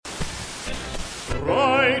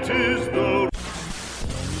It is the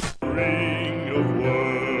ring of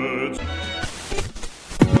words.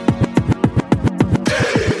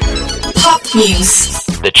 Pop News.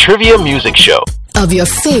 The Trivia Music Show. Of your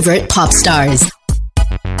favorite pop stars.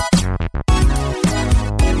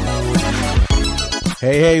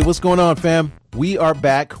 Hey, what's going on, fam? We are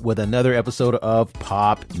back with another episode of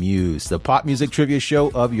Pop Muse, the pop music trivia show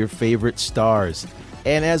of your favorite stars.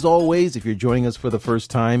 And as always, if you're joining us for the first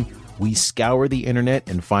time, we scour the internet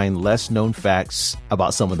and find less known facts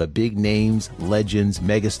about some of the big names, legends,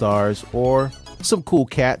 megastars, or some cool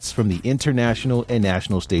cats from the international and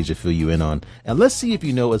national stage to fill you in on. And let's see if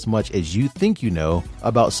you know as much as you think you know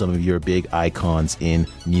about some of your big icons in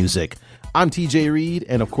music. I'm TJ Reed,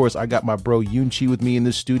 and of course, I got my bro Yunchi with me in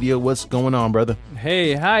the studio. What's going on, brother?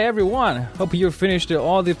 Hey, hi everyone. Hope you finished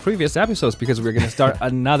all the previous episodes because we're going to start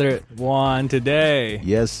another one today.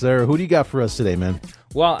 Yes, sir. Who do you got for us today, man?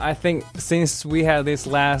 Well, I think since we had this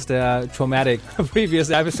last traumatic previous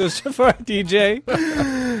episodes for DJ,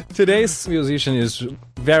 today's musician is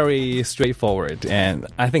very straightforward, and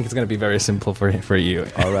I think it's going to be very simple for you.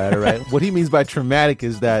 All right. What he means by traumatic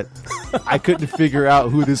is that I couldn't figure out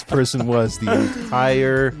who this person was the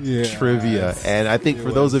entire trivia. And I think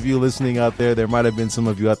for those of you listening out there might have been some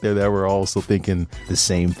of you out there that were also thinking the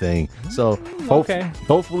same thing. So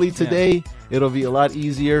hopefully today it'll be a lot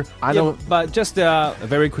easier. But just a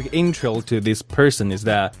very quick intro to this person is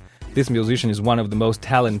that this musician is one of the most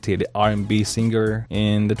talented R&B singer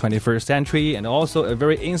in the 21st century and also a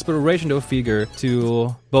very inspirational figure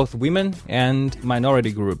to both women and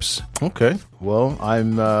minority groups. Okay. Well,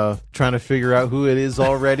 I'm trying to figure out who it is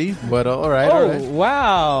already, but all right.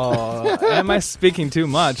 Wow. Am I speaking too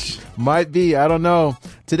much? Might be. I don't know.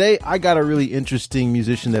 Today, I got a really interesting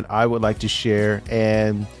musician that I would like to share.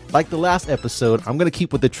 And like the last episode, I'm going to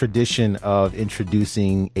keep with the tradition of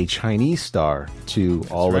introducing a Chinese star to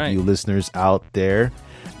all of you listeners out there.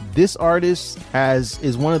 This artist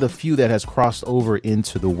is one of the few that has crossed over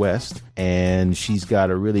into the West, and she's got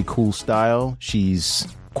a really cool style. She's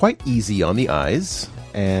quite easy on the eyes,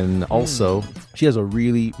 and also she has a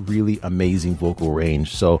really, really amazing vocal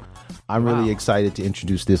range. So I'm really excited to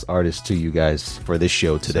introduce this artist to you guys for this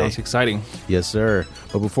show today. Sounds exciting. Yes, sir.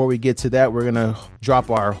 But before we get to that, we're going to drop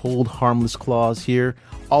our hold harmless clause here.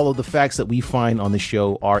 All of the facts that we find on the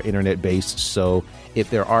show are internet-based, so if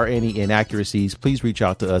there are any inaccuracies, please reach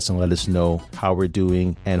out to us and let us know how we're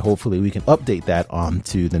doing, and hopefully we can update that on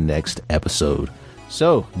to the next episode.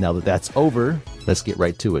 So, now that that's over, let's get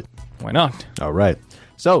right to it. Why not? All right.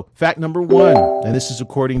 So, fact number one, and this is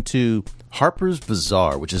according to Harper's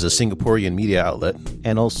Bazaar, which is a Singaporean media outlet,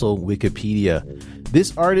 and also Wikipedia.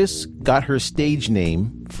 This artist got her stage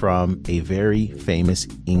name from a very famous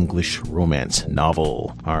English romance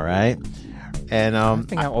novel. All right. And I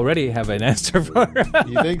think I already have an answer for her.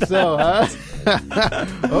 You think so, huh?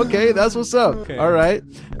 Okay, that's what's up. Okay. All right.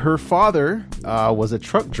 Her father was a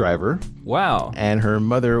truck driver. Wow. And her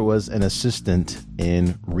mother was an assistant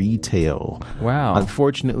in retail. Wow.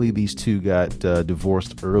 Unfortunately, these two got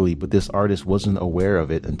divorced early, but this artist wasn't aware of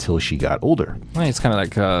it until she got older. Well, it's kind of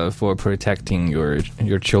like for protecting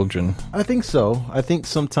your children. I think so. I think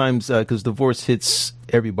sometimes because divorce hits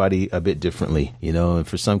everybody a bit differently, you know, and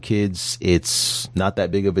for some kids, it's not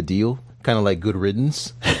that big of a deal, kind of like good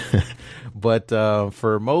riddance. But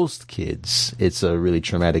for most kids, it's a really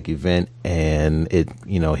traumatic event, and it,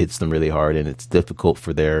 hits them really hard, and it's difficult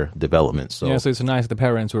for their development. So it's nice the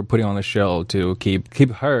parents were putting on the show to keep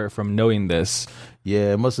her from knowing this.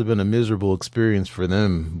 Yeah, it must have been a miserable experience for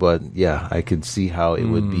them, but yeah, I could see how it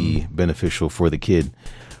would be beneficial for the kid.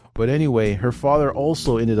 But anyway, her father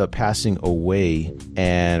also ended up passing away,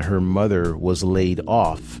 and her mother was laid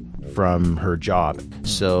off from her job.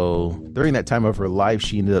 So during that time of her life,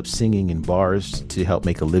 she ended up singing in bars to help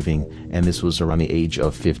make a living, and this was around the age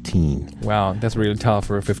of 15. Wow, that's really tough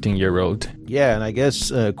for a 15-year-old. Yeah, and I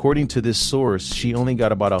guess according to this source, she only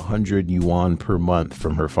got about 100 yuan per month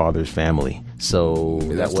from her father's family. So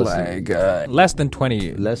that's like less than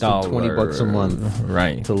 $20 bucks a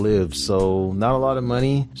month to live. So not a lot of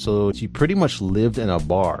money. So she pretty much lived in a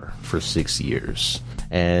bar for 6 years.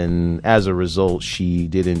 And as a result, she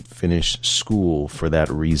didn't finish school for that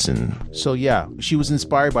reason. So yeah, she was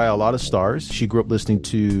inspired by a lot of stars. She grew up listening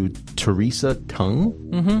to Teresa Tung.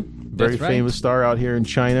 Very famous star out here in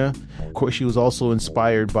China. Of course, she was also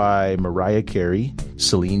inspired by Mariah Carey,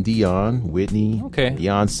 Celine Dion, Whitney, Okay.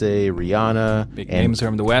 Beyonce, Rihanna, Big names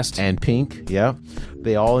from the West. and Pink. Yeah,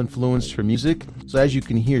 they all influenced her music. So as you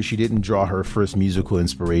can hear, she didn't draw her first musical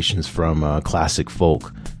inspirations from classic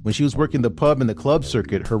folk. When she was working the pub and the club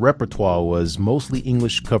circuit, her repertoire was mostly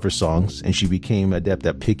English cover songs, and she became adept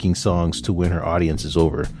at picking songs to win her audiences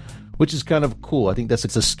over, which is kind of cool. I think that's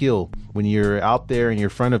a skill. When you're out there and you're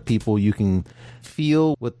in front of people, you can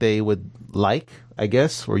feel what they would like, I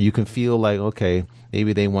guess, or you can feel like, okay,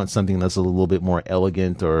 maybe they want something that's a little bit more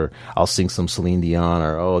elegant, or I'll sing some Celine Dion,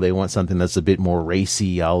 or, oh, they want something that's a bit more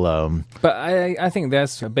racy. But I think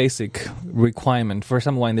that's a basic requirement for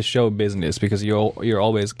someone in the show business, because you're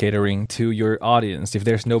always catering to your audience. If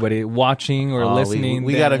there's nobody watching or listening,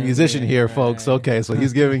 we got a musician here, folks. Okay, so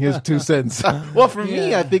he's giving his 2 cents. Well, for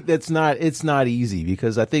me, I think it's not easy,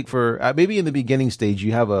 because I think for maybe in the beginning stage,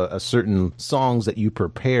 you have a certain songs that you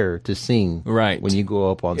prepare to sing right when you go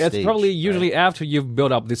up on stage. It's probably usually after you've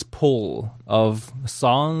built up this pool of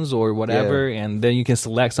songs or whatever, and then you can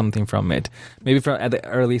select something from it. Maybe from at the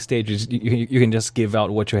early stages, you can just give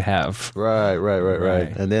out what you have. Right.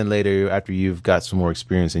 And then later, after you've got some more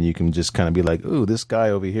experience, and you can just kind of be like, ooh, this guy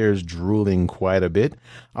over here is drooling quite a bit.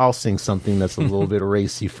 I'll sing something that's a little bit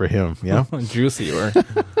racy for him. Yeah. Juicier.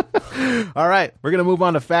 All right. We're going to move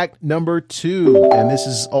on to fact number 2. And this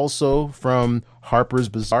is also from Harper's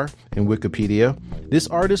Bazaar in Wikipedia. This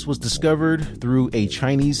artist was discovered through a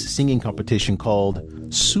Chinese singing competition called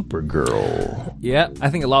Supergirl. Yeah, I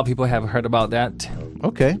think a lot of people have heard about that.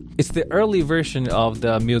 Okay. It's the early version of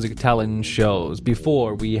the music talent shows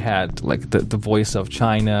before we had like the Voice of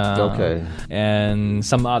China. Okay. And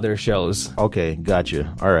some other shows. Okay,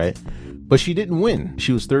 gotcha. All right. But she didn't win.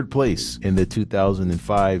 She was 3rd place in the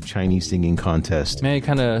 2005 Chinese singing contest. Man, it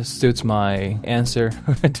kind of suits my answer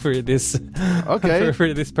for this. Okay.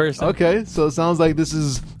 for this person. Okay, so it sounds like this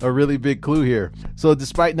is a really big clue here. So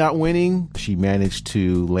despite not winning, she managed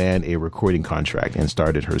to land a recording contract and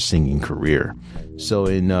started her singing career. So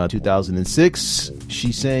in 2006,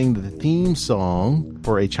 she sang the theme song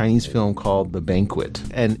for a Chinese film called The Banquet.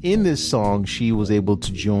 And in this song, she was able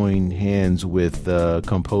to join hands with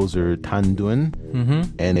composer Tan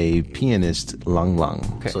Dun and a pianist Lang Lang.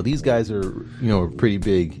 Okay. So these guys are, pretty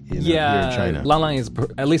big here in China. Lang Lang is,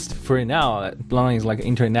 at least for now, Lang Lang is like an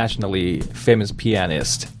internationally famous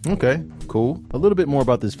pianist. Okay, cool. A little bit more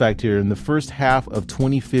about this fact here. In the first half of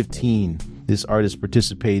 2015, this artist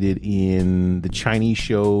participated in the Chinese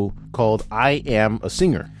show called I Am a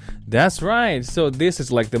Singer. That's right. So this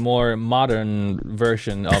is like the more modern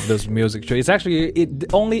version of this music show. It's actually,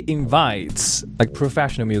 it only invites like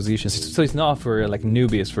professional musicians. So it's not for like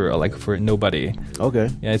newbies, for nobody. Okay.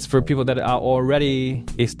 Yeah, it's for people that are already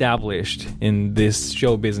established in this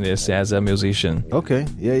show business as a musician. Okay.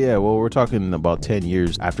 Yeah. Well, we're talking about 10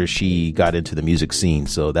 years after she got into the music scene,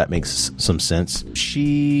 so that makes some sense.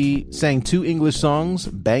 She sang 2 English songs,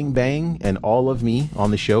 Bang Bang and All of Me,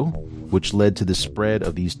 on the show, which led to the spread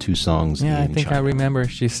of these 2 songs in I think China. I remember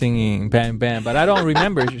she's singing Bam Bam, but I don't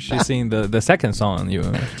remember she's singing the second song.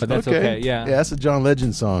 But that's okay. Yeah, that's a John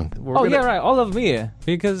Legend song. Yeah, right. All of me.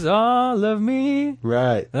 Because all of me.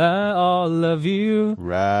 Right. All of you.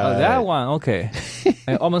 Right. Oh, that one. Okay.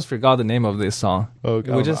 I almost forgot the name of this song.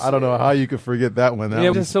 Okay. I don't know how you could forget that one.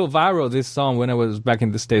 It was so viral, this song, when I was back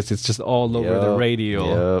in the States. It's just all over the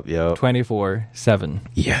radio. Yep. 24/7.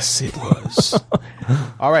 Yes, it was.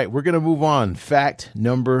 All right, we're going to move on. Fact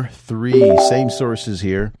number 3. Same sources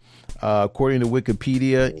here. According to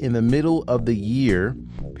Wikipedia, in the middle of the year,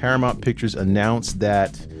 Paramount Pictures announced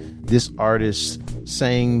that this artist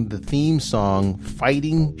sang the theme song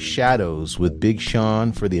Fighting Shadows with Big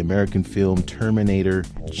Sean for the American film Terminator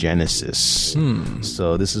Genesis.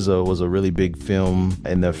 So this was a really big film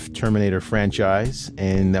in the Terminator franchise,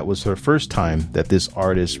 and that was her first time that this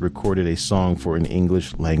artist recorded a song for an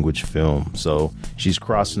English language film. So she's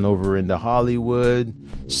crossing over into Hollywood,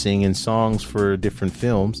 singing songs for different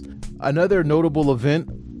films. Another notable event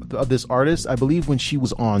of this artist, I believe when she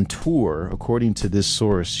was on tour, according to this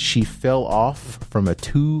source, she fell off from a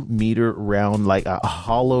 2-meter round, like a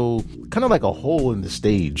hollow, kind of like a hole in the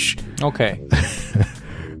stage. Okay.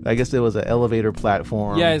 I guess there was an elevator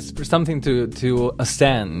platform. Yeah, it's for something to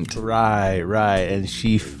ascend. Right. And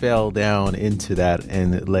she fell down into that,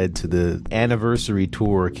 and it led to the anniversary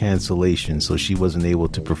tour cancellation. So she wasn't able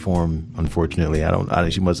to perform, unfortunately. I don't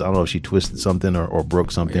know if she twisted something or broke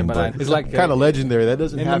something, but it's like kind of legendary. That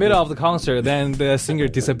doesn't happen. In the middle of the concert, then the singer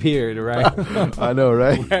disappeared, right? I know,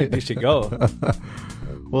 right? Where did she go?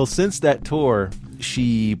 Well, since that tour,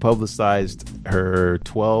 she publicized her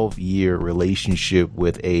 12-year relationship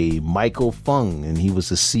with a Michael Fung, and he was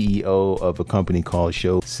the CEO of a company called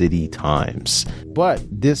Show City Times. But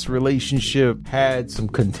this relationship had some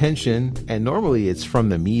contention, and normally it's from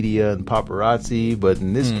the media and paparazzi, but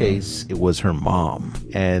in this case, it was her mom.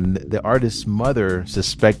 And the artist's mother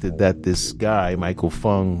suspected that this guy, Michael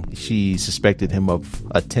Fung, she suspected him of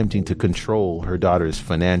attempting to control her daughter's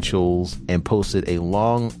financials and posted a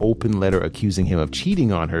long open letter accusing him of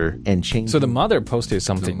cheating on her and changing. So the mother posted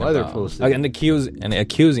something. The mother about, posted. and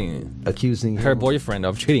accusing her him. boyfriend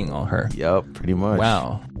of cheating on her. Yep, pretty much.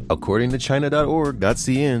 Wow. According to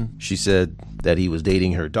China.org.cn, she said that he was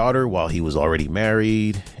dating her daughter while he was already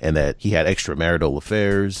married, and that he had extramarital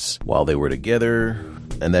affairs while they were together,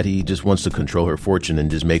 and that he just wants to control her fortune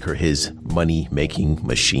and just make her his money-making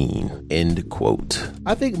machine. End quote.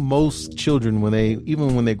 I think most children,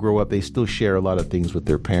 even when they grow up, they still share a lot of things with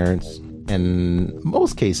their parents. And in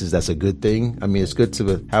most cases, that's a good thing. I mean, it's good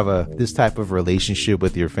to have this type of relationship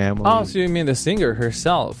with your family. Oh, so you mean the singer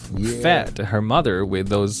herself fed her mother with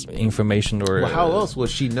those information? Or well, how else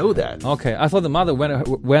would she know that? Okay, I thought the mother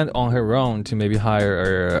went on her own to maybe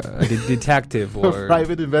hire a detective or a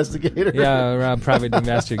private investigator. Yeah, a private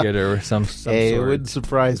investigator or some Hey, sort. it wouldn't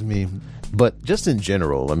surprise me. But just in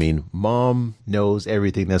general, I mean, mom knows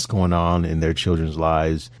everything that's going on in their children's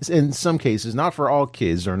lives. In some cases, not for all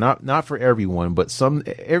kids or not for everyone, but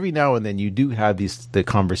every now and then you do have the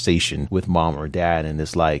conversation with mom or dad, and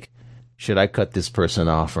it's like, should I cut this person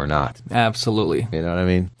off or not? Absolutely. You know what I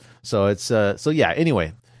mean? So it's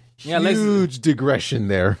anyway. Yeah, Huge digression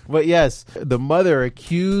there. But yes, the mother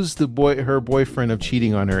accused her boyfriend of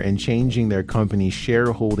cheating on her and changing their company's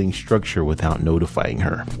shareholding structure without notifying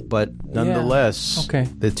her. But nonetheless,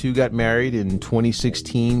 the two got married in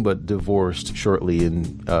 2016 but divorced shortly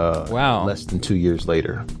in less than 2 years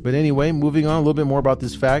later. But anyway, moving on a little bit more about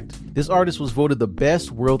this fact. This artist was voted the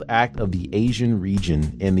best world act of the Asian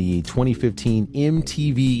region in the 2015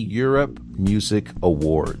 MTV Europe Music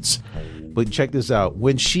Awards. But check this out.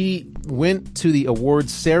 When she went to the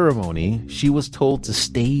awards ceremony, she was told to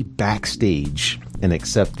stay backstage and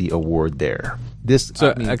accept the award there.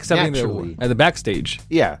 Accepting at the backstage.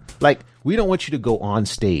 Yeah, like we don't want you to go on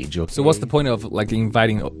stage. Okay? So what's the point of like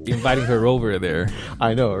inviting her over there?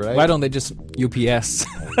 I know, right? Why don't they just UPS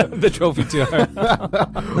the trophy to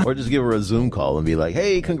her, or just give her a Zoom call and be like,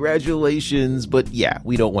 "Hey, congratulations, but yeah,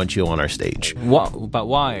 we don't want you on our stage." But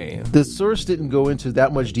why? The source didn't go into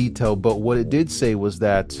that much detail, but what it did say was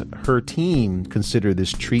that her team considered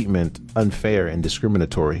this treatment unfair and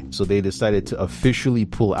discriminatory, so they decided to officially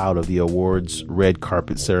pull out of the awards red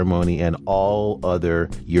carpet ceremony and all other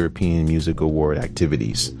European Music Award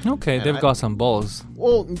activities. Okay, they've got some balls.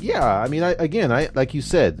 Well, yeah. I mean, I like you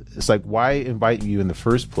said, it's like, why invite you in the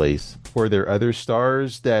first place? Were there other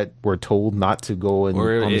stars that were told not to go on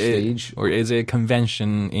the stage? Or is it a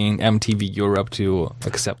convention in MTV Europe to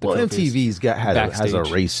accept the trophies? MTV's has a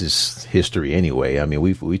racist history anyway. I mean,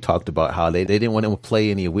 we talked about how they didn't want to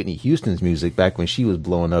play any of Whitney Houston's music back when she was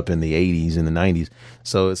blowing up in the 80s and the 90s.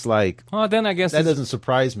 So it's like, well, then I guess that doesn't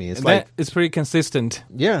surprise me. It's pretty consistent.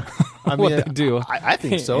 Yeah. I what mean, they do. I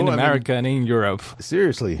think so. In America and in Europe.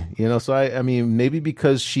 Seriously. So I mean, maybe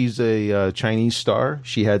because she's a Chinese star,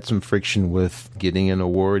 she had some friction with getting an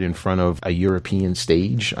award in front of a European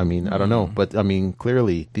stage. I mean, I don't know. But I mean,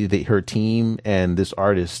 clearly her team and this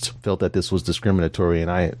artist felt that this was discriminatory, and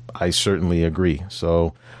I certainly agree.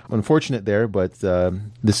 So unfortunate there, but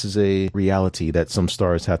this is a reality that some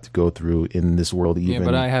stars have to go through in this world. Yeah,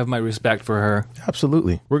 but I have my respect for her.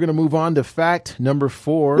 Absolutely. We're going to move on to fact number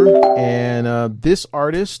 4. And this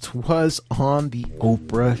artist was on the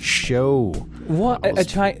Oprah show. What?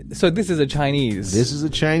 So this is a Chinese? This is a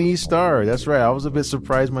Chinese star. That's right. I was a bit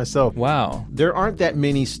surprised myself. Wow. There aren't that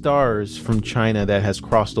many stars from China that has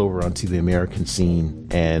crossed over onto the American scene.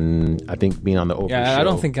 And I think being on the Oprah show. Yeah, I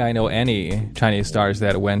don't think I know any Chinese stars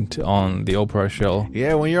that went on the Oprah show.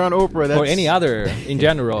 Yeah, when you're on Oprah, that's... Or any other, in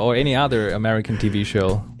general, or any other American TV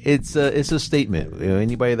show. It's a statement.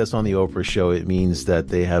 Anybody that's on the Oprah show, it means that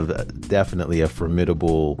they have definitely a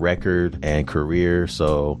formidable record and career.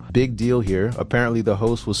 So big deal here. Apparently the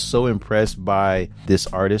host was so impressed by this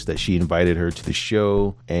artist that she invited her to the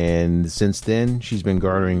show. And since then, she's been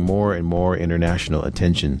garnering more and more international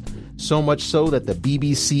attention. So much so that the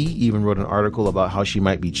BBC even wrote an article about how she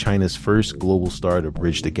might be China's first global star to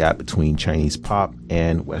bridge the gap between Chinese pop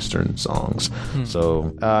and Western songs.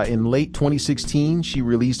 So in late 2016, she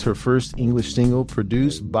released her first English single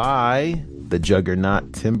produced by the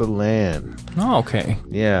juggernaut Timberland. Oh, okay.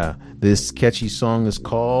 Yeah, this catchy song is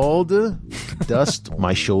called Dust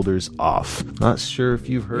My Shoulders Off. Not sure if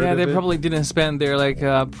you've heard of it. Yeah, they probably didn't spend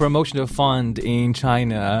their promotional fund in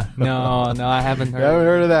China. No, I haven't heard. You haven't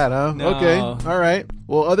heard of that, huh? No. Okay, all right.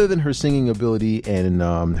 Well, other than her singing ability and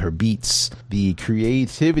her beats, the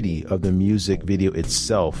creativity of the music video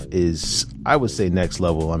itself is, I would say, next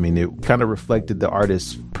level. I mean, it kind of reflected the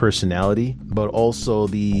artist's personality, but also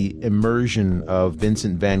the immersion of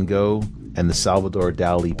Vincent van Gogh and the Salvador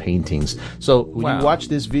Dali paintings. So when you watch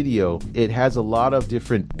this video, it has a lot of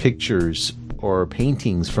different pictures or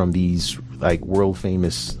paintings from these like world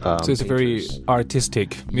famous So it's a very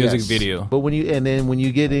artistic music video. But when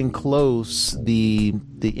you get in close, the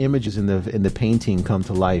images in the painting come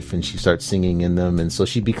to life, and she starts singing in them, and so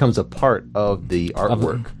she becomes a part of the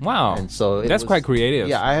artwork. Wow. And so that's quite creative.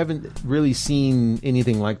 Yeah, I haven't really seen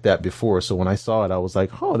anything like that before. So when I saw it, I was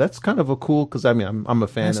like, oh, that's kind of a cool, because I mean, I'm a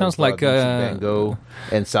fan of sounds like Vincent van Gogh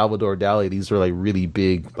and Salvador Dali. These are like really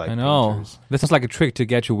big like I know. painters. That sounds like a trick to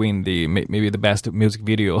get you win maybe the best music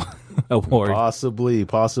video award. Possibly,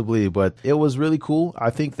 but it was really cool.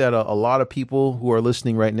 I think that a lot of people who are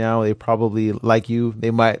listening right now, they probably, like you,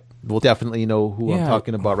 will definitely know who I'm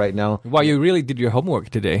talking about right now. Wow, you really did your homework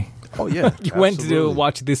today. Oh, yeah. You went to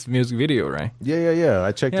watch this music video, right? Yeah.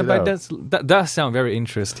 I checked it out. That does sound very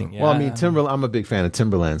interesting. Yeah. Well, I mean, Timberland, I'm a big fan of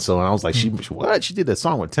Timberland, so I was like, she did that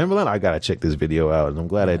song with Timberland? I got to check this video out, and I'm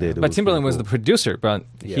glad I did. But Timberland was the producer, but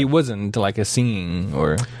he wasn't like a singing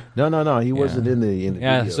or... No, he wasn't in the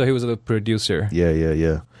video. So he was the producer.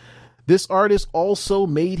 Yeah. This artist also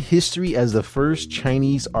made history as the first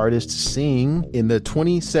Chinese artist to sing in the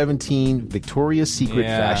 2017 Victoria's Secret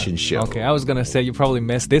fashion show. Okay, I was going to say you probably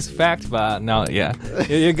missed this fact, but no,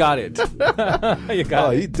 you got it.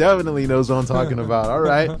 He definitely knows what I'm talking about. All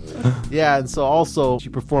right. Yeah, and so also she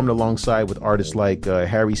performed alongside with artists like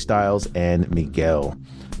Harry Styles and Miguel.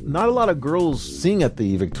 Not a lot of girls sing at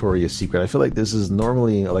the Victoria's Secret. I feel like this is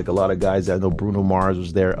normally like a lot of guys. I know Bruno Mars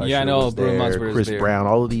was there. Usher I know was Bruno there, Mars was Chris there. Brown,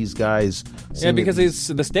 all of these guys. Yeah, because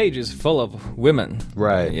the stage is full of women.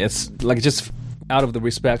 Right. It's like just out of the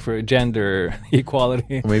respect for gender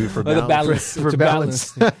equality. Maybe for the balance. For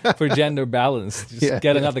balance. For gender balance. Just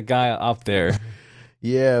get another guy up there.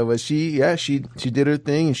 Yeah, but she did her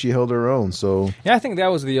thing and she held her own. So yeah, I think that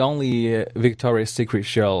was the only Victoria's Secret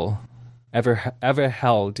show ever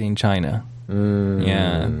held in China.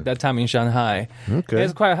 Yeah, that time in Shanghai. Okay,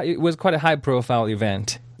 it was quite a high profile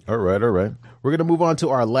event. All right. We're going to move on to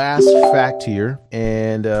our last fact here.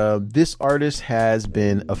 And this artist has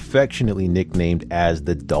been affectionately nicknamed as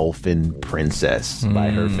the Dolphin Princess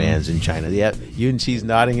by her fans in China. Yeah, Yunqi's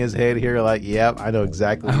nodding his head here like, yep, I know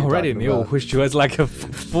exactly what I you're already talking knew, about. which was like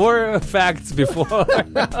 4 facts before.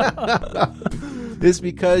 It's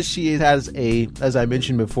because she has as I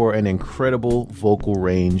mentioned before, an incredible vocal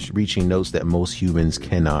range, reaching notes that most humans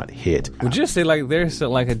cannot hit. Would you say like there's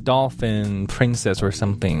like a dolphin princess or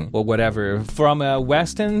something or whatever from a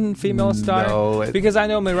Western female star? No. Because I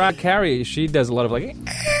know Mariah Carey, she does a lot of like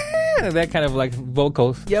that kind of like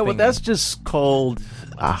vocal Yeah, well, thing. that's just called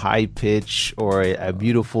a high pitch or a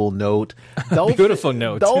beautiful note. Beautiful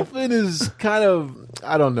note. Dolphin is kind of,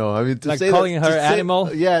 I don't know. I mean, to Like say calling that, her to say-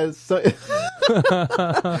 animal? Yeah.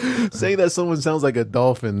 Saying that someone sounds like a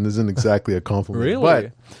dolphin isn't exactly a compliment. Really?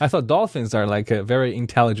 But I thought dolphins are like a very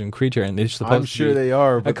intelligent creature and they're supposed I'm to sure be they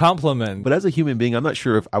are. a But, compliment. but as a human being, I'm not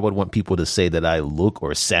sure if I would want people to say that I look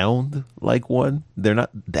or sound like one. They're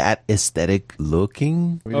not that aesthetic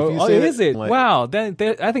looking. I mean, if you say is that, it? like- Wow. Then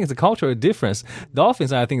I think it's a cultural difference.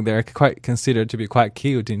 Dolphins, I think they're quite considered to be quite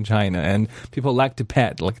cute in China, and people like to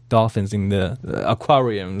pet like dolphins in the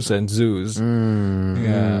aquariums and zoos.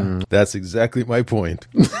 Yeah. That's exactly my point.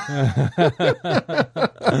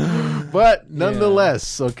 But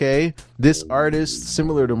nonetheless, okay, this artist,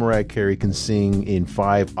 similar to Mariah Carey, can sing in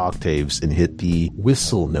 5 octaves and hit the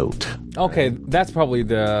whistle note. Okay, that's probably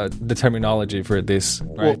the terminology for this,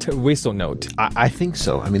 right? Whistle note. I think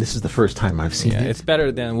so. I mean, this is the first time I've seen Yeah, it. it's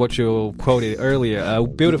better than what you quoted earlier. A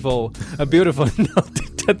beautiful note.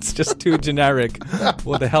 That's just too generic.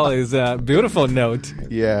 What the hell is a beautiful note?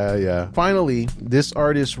 Yeah. Finally, this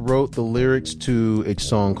artist wrote the lyrics to a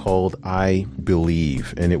song called I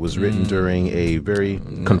Believe, and it was written during a very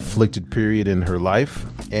conflicted period in her life.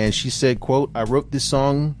 And she said, quote, I wrote this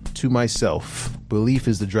song to myself. Belief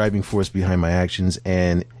is the driving force behind my actions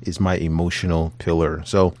and is my emotional pillar.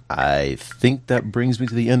 So I think that brings me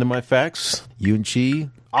to the end of my facts. Yunqi,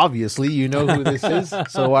 obviously you know who this is.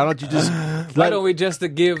 So why don't you just Why don't we just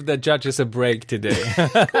give the judges a break today?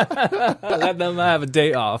 Let them have a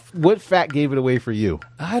day off. What fact gave it away for you?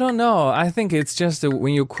 I don't know. I think it's just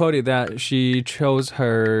when you quoted that she chose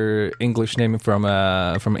her English name from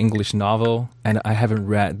English novel, and I haven't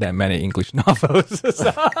read that many English novels.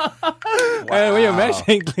 And when you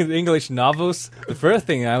mentioned English novels, the first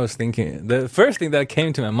thing that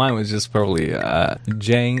came to my mind was just probably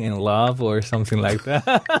Jane in Love or something like that.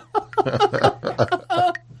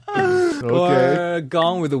 Okay. Or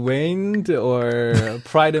Gone with the Wind or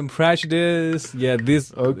Pride and Prejudice. Yeah,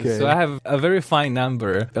 this. Okay. So I have a very fine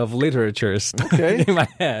number of literatures in my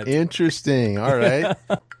head. Interesting. All right.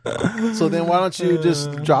 So then why don't you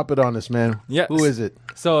just drop it on us, man? Yes. Who is it?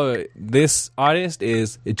 So this artist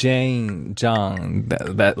is Jane Zhang,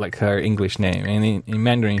 that like her English name, and in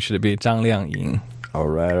Mandarin should be Zhang Liangying. All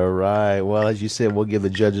right. Well, as you said, we'll give the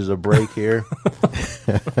judges a break here.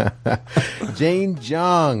 Jane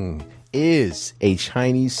Zhang is a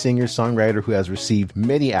Chinese singer-songwriter who has received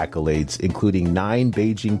many accolades, including 9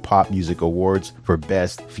 Beijing Pop Music Awards for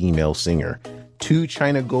Best Female Singer, 2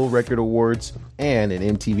 China Gold Record Awards, and an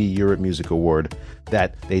MTV Europe Music Award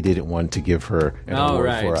that they didn't want to give her an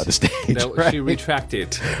award for on the stage. She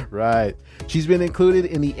retracted. Right. She's been included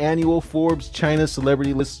in the annual Forbes China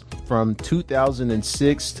Celebrity List from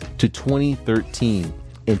 2006 to 2013.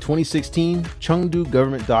 In 2016, Chengdu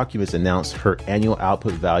government documents announced her annual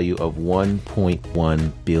output value of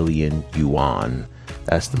 1.1 billion yuan.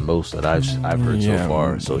 That's the most that I've heard so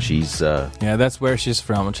far. So she's that's where she's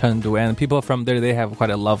from, Chengdu, and people from there, they have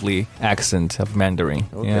quite a lovely accent of Mandarin.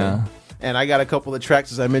 Okay. Yeah. And I got a couple of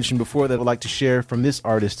tracks, as I mentioned before, that I'd like to share from this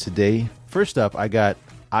artist today. First up, I got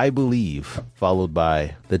I Believe, followed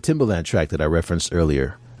by the Timbaland track that I referenced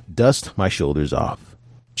earlier, Dust My Shoulders Off.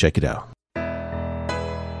 Check it out.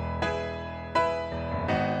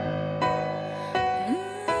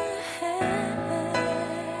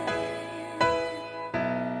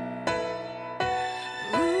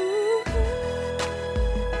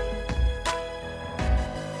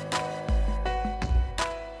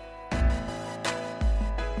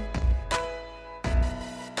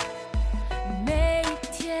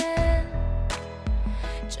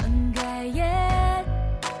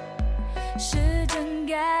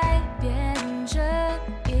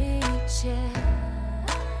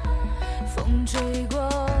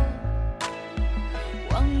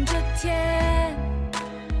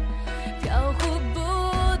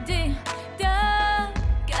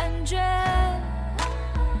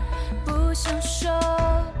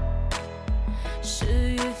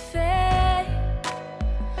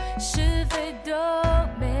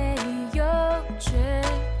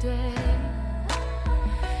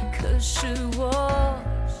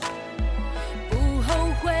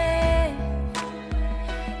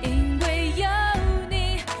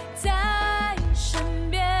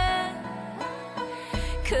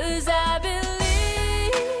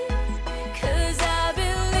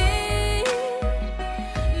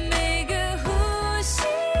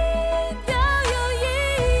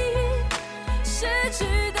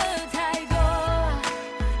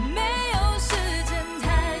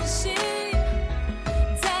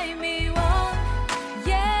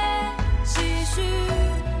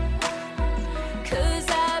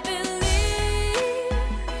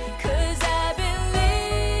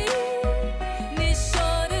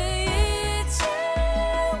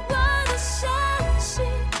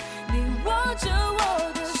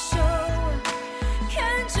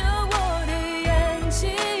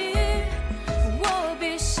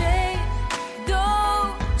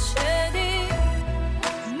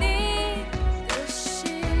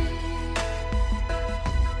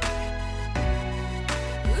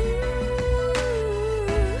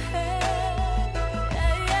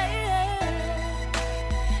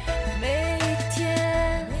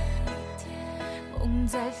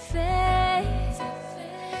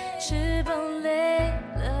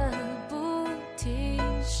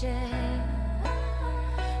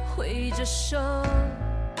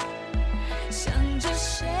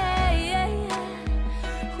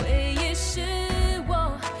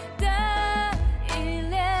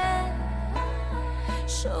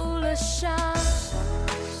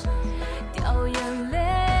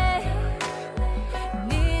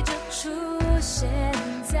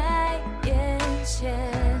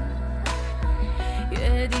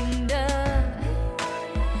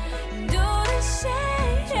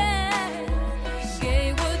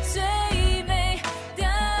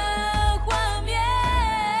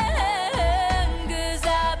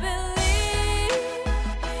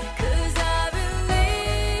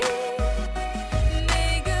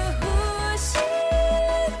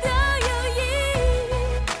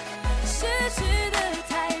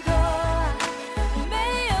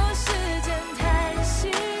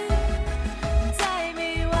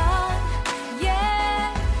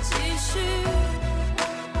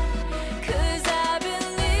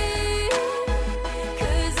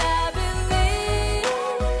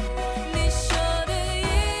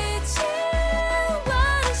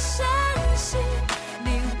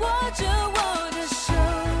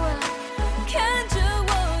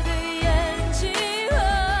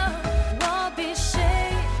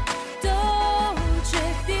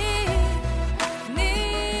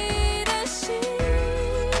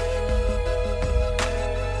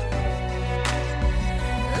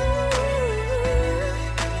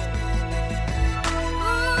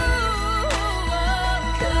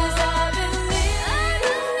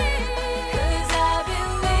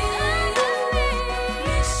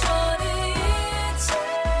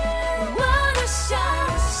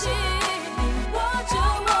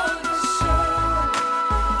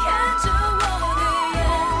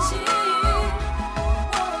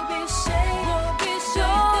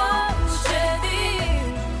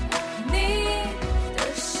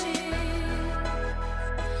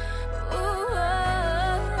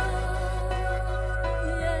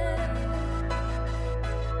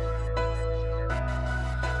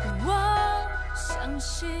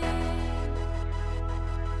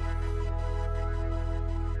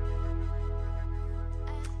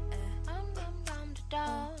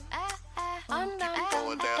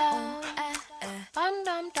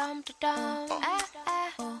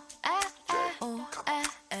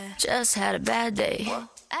 Just had a bad day.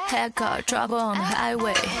 Had car trouble on the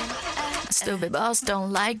highway. My stupid boss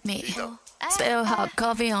don't like me. Spill hot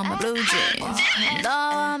coffee on my blue jeans.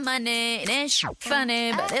 No money, it ain't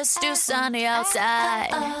funny, but it's still sunny outside.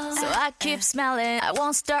 So I keep smiling, I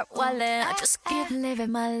won't start whiling. I just keep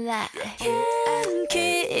living my life. Can't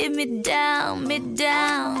keep me down, me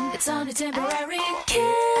down. It's only temporary.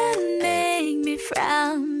 Can't make me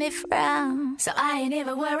frown, me frown. So I ain't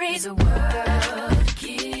even worried. The world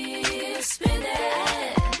keeps spinning.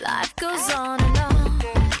 Life goes on and on.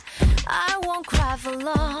 I won't cry for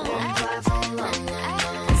long. Cause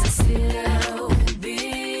I still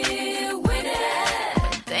be winning.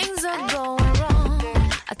 Things are going wrong.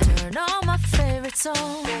 I turn on my favorite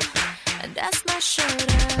song, and that's my shoulder.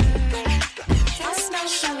 That's my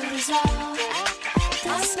shoulders off.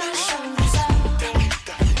 That's my shoulders off.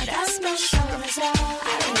 That's my shoulders off.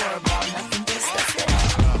 I don't worry about nothing, just that's it.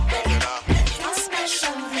 That's my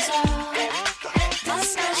shoulders off.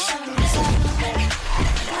 That's my shoulders off.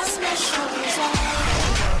 That's my shoulders off.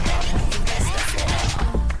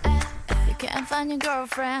 You can't find your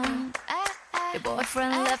girlfriend. Your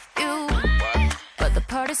boyfriend left you. But the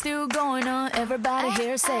party's still going on. Everybody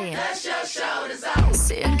here saying, that's your shoulders off.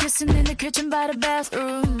 See him kissing in the kitchen by the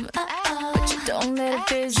bathroom. But you don't let it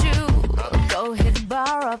phase you. Go hit the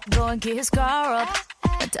bar up. Go and get his car up.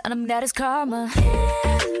 And tell him that it's karma.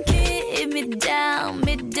 Can't keep me down,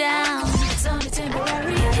 me down. It's only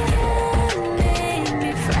temporary. Can't make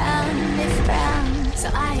me frown, me frown. So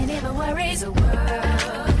I ain't even worried. The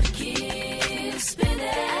world keeps spinning.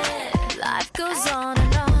 Life goes on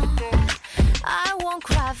and on. I won't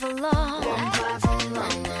cry for long. Cause I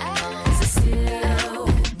still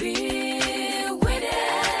be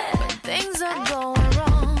winning. When things are going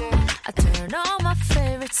wrong, I turn on my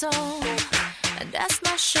favorite song, and that's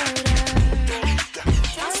my shoulder.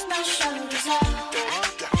 That's my shoulders off.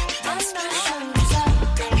 That's my shoulders off.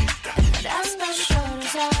 That's my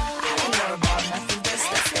shoulders off. I don't worry about nothing, just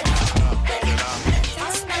that's it.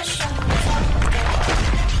 That's my shoulders off.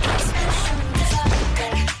 That's my shoulders off.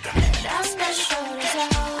 That's my shoulders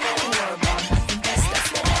off. I don't worry about nothing, just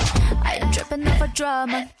that's it. I am tripping over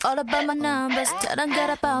drama, all about my numbers, till I get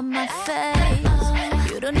up on my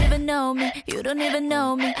face. You don't even know me, you don't even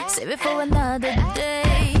know me. Save it for another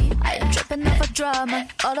day. I am tripping over drama,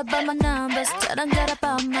 all about my numbers, till I get up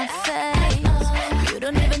on my face. You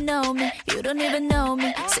don't even know me, you don't even know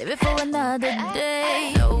me. Save it for another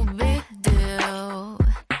day. No big deal.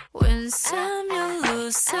 Win some, you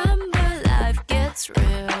lose some, but life gets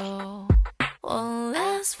real. Won't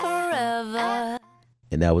last forever.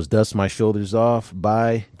 And that was Dust My Shoulders Off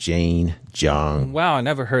by Jane Jung. Wow, I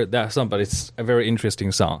never heard that song, but it's a very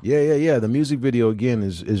interesting song. Yeah. The music video, again,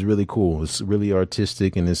 is really cool. It's really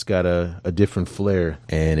artistic, and it's got a different flair.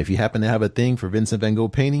 And if you happen to have a thing for Vincent van Gogh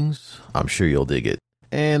paintings, I'm sure you'll dig it.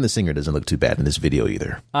 And the singer doesn't look too bad in this video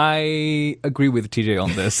either. I agree with TJ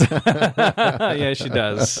on this. Yeah, she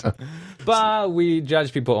does. But we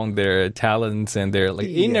judge people on their talents and their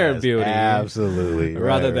inner beauty. Absolutely.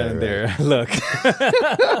 Rather than their look.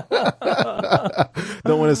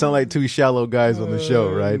 Don't want to sound like two shallow guys on the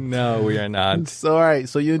show, right? No, we are not. So, all right.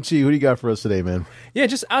 So, Yun Chi, who do you got for us today, man? Yeah,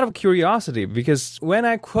 just out of curiosity, because when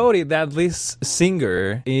I quoted that this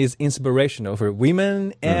singer is inspirational for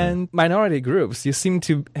women and minority groups, you seem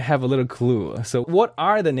to have a little clue. So what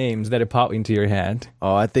are the names that pop into your head?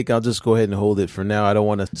 Oh, I think I'll just go ahead and hold it for now. I don't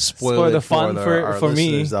want to spoil it the fun for our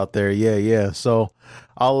listeners out there. Yeah. So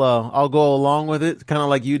I'll go along with it, kind of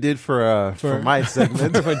like you did for my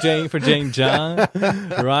segment. for Jane Jung,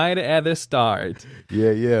 right at the start.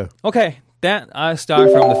 Yeah. Okay. That I start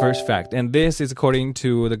from the first fact, and this is according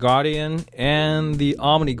to The Guardian and the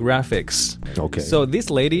Omni Graphics. Okay. So this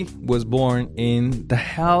lady was born in the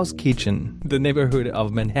Hell's Kitchen, the neighborhood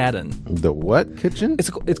of Manhattan. The what kitchen?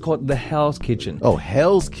 It's called the Hell's Kitchen. Oh,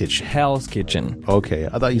 Hell's Kitchen. Hell's Kitchen. Okay,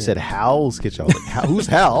 I thought you said Howl's Kitchen. I was like, who's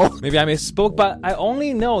Hal? Maybe I misspoke, but I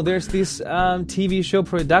only know there's this TV show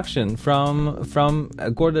production from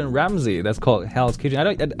Gordon Ramsay that's called Hell's Kitchen.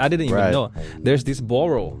 I didn't even know. There's this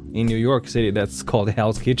borough in New York City that's called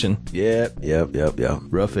Hell's Kitchen. Yep.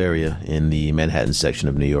 Rough area in the Manhattan section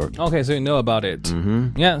of New York. Okay, so you know about it.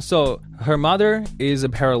 Mm-hmm. Yeah, so her mother is a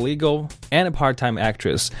paralegal and a part-time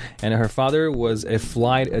actress. And her father was a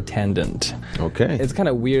flight attendant. Okay. It's kind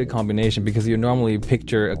of weird combination because you normally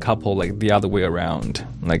picture a couple like the other way around,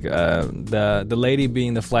 like the lady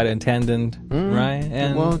being the flight attendant, right?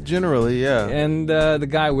 And well, generally, yeah. and the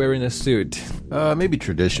guy wearing a suit. Maybe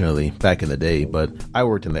traditionally back in the day, but I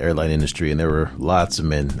worked in the airline industry and there were lots of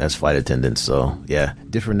men as flight attendants. So yeah,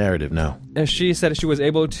 different narrative now. She said she was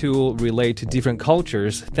able to relate to different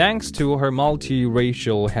cultures thanks to her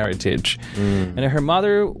multiracial heritage. And her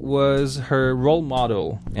mother was her role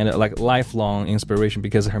model and like lifelong inspiration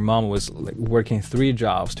because her mom was like working 3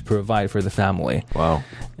 jobs to provide for the family. Wow.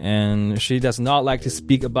 And she does not like to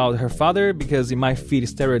speak about her father because it might feed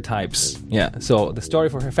stereotypes. Yeah, so the story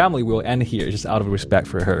for her family will end here just out of respect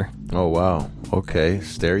for her. Oh, wow. Okay.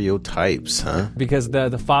 Stereotypes, huh? Because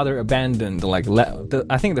the father abandoned, like,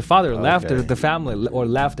 I think the father left the family or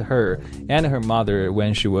left her and her mother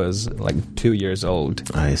when she was like 2 years old.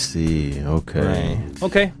 I see. Okay. Right.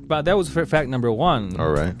 Okay, but that was fact number 1. All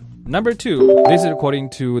right. Number 2, this is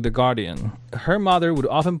according to The Guardian. Her mother would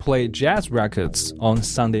often play jazz records on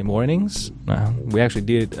Sunday mornings. We actually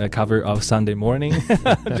did a cover of Sunday Morning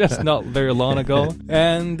just not very long ago.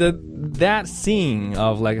 And that scene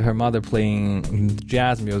of like her mother playing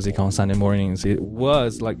jazz music on Sunday mornings, it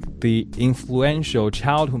was like the influential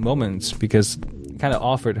childhood moments because it kind of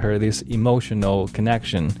offered her this emotional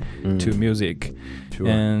connection to music. Sure.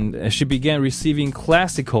 And she began receiving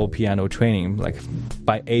classical piano training like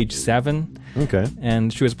by age 7. Okay.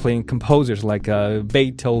 And she was playing composers like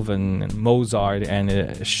Beethoven and Mozart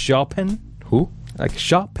and Chopin. Who? Like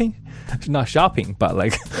Chopin? Not shopping, but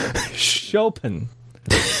like Chopin.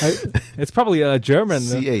 It's probably a German.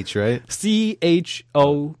 CH, right?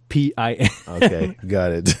 Chopin. Okay,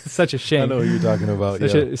 got it. Such a shame. I know what you're talking about.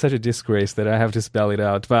 Such a disgrace that I have to spell it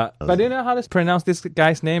out. But do you know how to pronounce this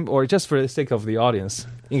guy's name, or just for the sake of the audience,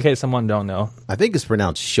 in case someone don't know? I think it's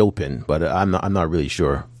pronounced Chopin, but I'm not really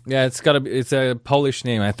sure. Yeah, it's a Polish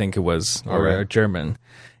name, I think it was, or a German.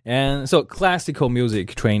 And so classical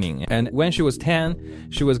music training. And when she was 10,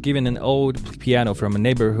 she was given an old piano from a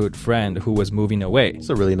neighborhood friend who was moving away. It's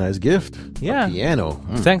a really nice gift. Yeah. A piano.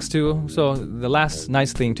 Thanks to, so the last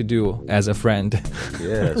nice thing to do as a friend.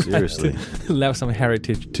 Yeah, seriously. Left some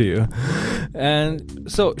heritage to you. And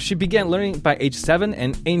so she began learning by age 7,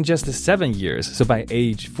 and in just 7 years, so by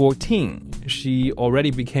age 14, she already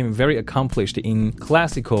became very accomplished in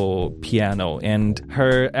classical piano. And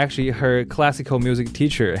her classical music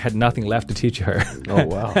teacher had nothing left to teach her. Oh,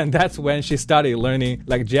 wow. And that's when she started learning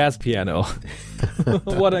like jazz piano.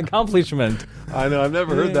 What an accomplishment. I know, I've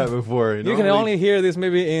never heard that before. You can only hear this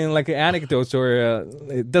maybe in like anecdotes, or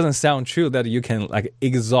it doesn't sound true that you can like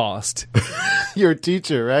exhaust your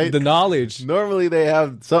teacher, right? the knowledge. Normally they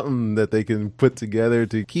have something that they can put together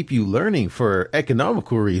to keep you learning for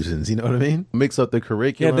economical reasons, you know what I mean? Mix up the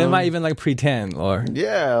curriculum. Yeah, they might even like pretend or...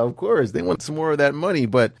 Yeah, of course. They want some more of that money,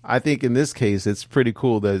 but I think in this case it's pretty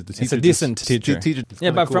cool that the teacher... It's a decent teacher.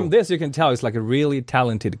 Yeah, but cool. From this you can tell it's like a really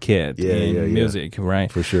talented kid in music,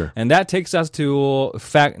 right? For sure. And that takes us to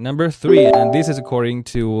fact number 3, and this is according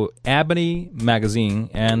to Ebony Magazine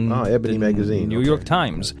and Ebony Magazine. New York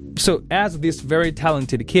Times. So as this very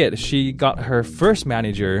talented kid, she got her first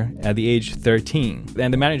manager at the age 13.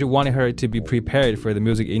 And the manager wanted her to be prepared for the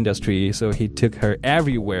music industry, so he took her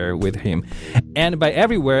everywhere with him. And by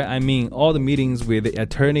everywhere, I mean all the meetings with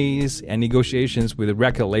attorneys and negotiations with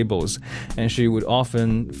record labels. And she would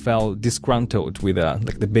often feel disgruntled with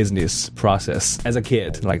like the business process as a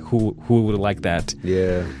kid. Like who would like that?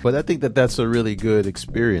 Yeah, but I think that's a really good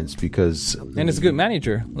experience because... And it's a good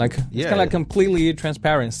manager. Like it's kind of like completely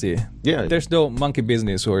transparency. Yeah. There's no monkey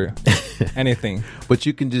business or anything. But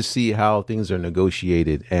you can just see how things are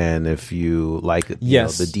negotiated, and if you like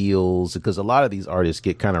the deals, because a lot of these artists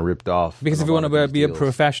get kind of ripped off. Because if you want to be a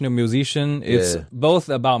professional musician, it's both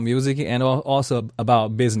about music and also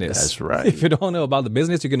about business. That's right. If you don't know about the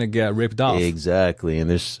business, you're going to get ripped off. Exactly. And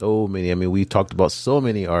there's so many. I mean, we talked about so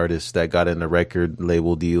many artists that got into record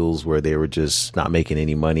label deals where they were just not making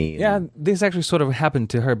any money. Yeah, this actually sort of happened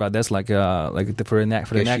to her, but that's like for the next.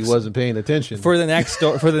 She wasn't paying attention for the next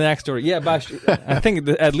story. Yeah, but I think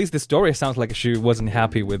at least the story sounds like she wasn't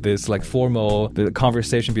happy with this like formal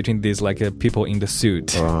conversation between these like people in the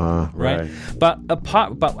suit, right? But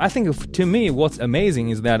I think to me, what's amazing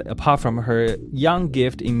is that apart from her young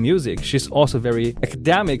gift in music, she's also very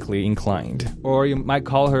academically inclined, or you might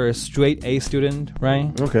call her a straight A student, right?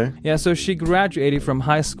 Okay. Yeah, so she graduated from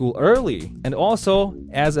high school early, and also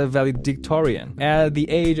as a valedictorian at the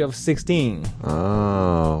age of 16.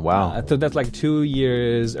 Oh, wow. So that's like 2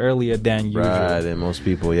 years earlier than usual. Right, than most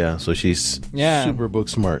people, yeah. So she's super book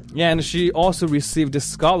smart. Yeah, and she also received a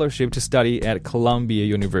scholarship to study at Columbia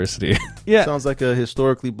University. Yeah. Sounds like a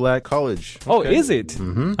historically black college. Oh, is it?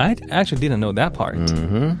 Mm-hmm. I actually didn't know that part.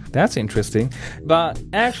 Mm-hmm. That's interesting. But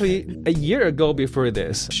actually, a year ago before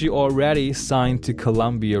this, she already signed to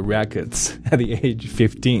Columbia Records at the age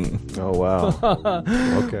 15. Oh, wow.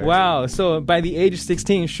 Okay. Wow. So by the age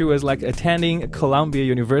 16, she was like attending Columbia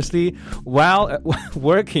University while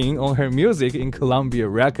working on her music in Columbia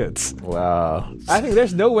Records. Wow. I think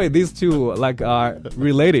there's no way these two like are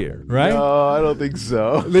related, right? No, I don't think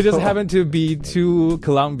so. They just happen to be two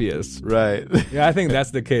Columbias. Right. Yeah, I think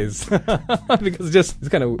that's the case. Because it's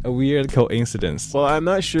kind of a weird coincidence. Well, I'm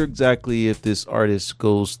not sure exactly if this artist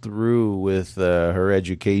goes through with her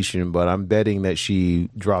education, but I'm betting that she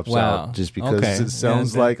drops out just because it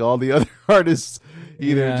sounds like all the other artists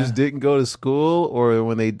either just didn't go to school, or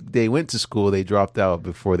when they went to school, they dropped out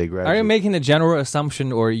before they graduated. Are you making a general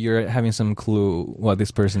assumption, or you're having some clue what this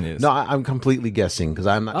person is? No, I'm completely guessing because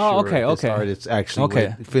I'm not sure if this artist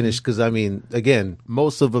actually finished. Because, I mean, again,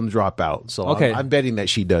 most of them drop out. So I'm betting that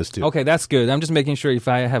she does too. Okay, that's good. I'm just making sure if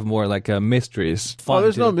I have more like mysteries. Oh,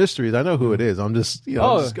 there's no mysteries. I know who it is. I'm just,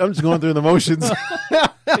 I'm just going through the motions.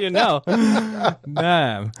 You know.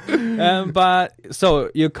 Damn. But so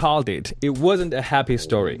you called it. It wasn't a happy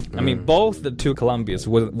story. I mean, both the two Columbias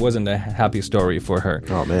wasn't a happy story for her.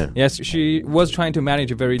 Oh, man. Yes, she was trying to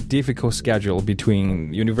manage a very difficult schedule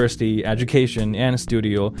between university education and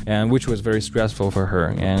studio, and which was very stressful for her.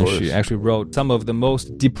 And she actually wrote some of the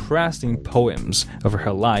most depressing poems of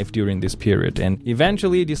her life during this period, and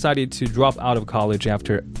eventually decided to drop out of college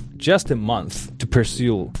after just a month to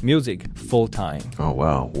pursue music full-time. Oh,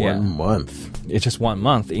 wow. One month. It's just 1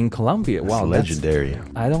 month in Columbia. That's wow, legendary.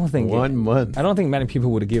 I don't think 1 month. I don't think many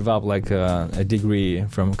people would give up like a degree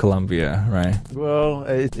from Columbia, right? Well,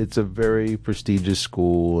 it's a very prestigious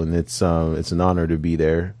school, and it's an honor to be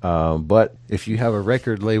there. But if you have a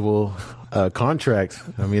record label contract,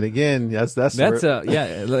 I mean, again, that's there's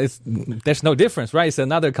no difference, right? It's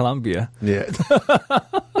another Columbia. Yeah.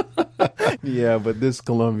 Yeah, but this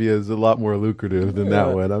Columbia is a lot more lucrative than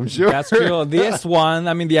that one, I'm sure. That's true. This one,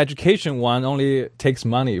 I mean, the education one only takes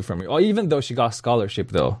money from you, or even though she got scholarship,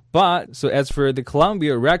 though. But, so as for the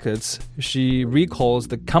Columbia Records, she recalls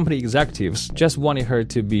the company executives just wanted her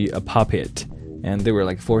to be a puppet. And they were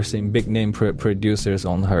like forcing big name producers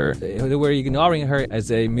on her. They were ignoring her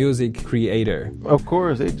as a music creator. Of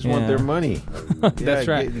course, they just want their money. That's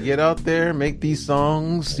right. Get out there, make these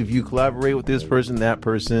songs. If you collaborate with this person, that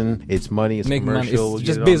person, it's money, it's commercial. Money. It's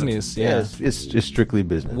just business. It's just strictly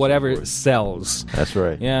business. Whatever sells. That's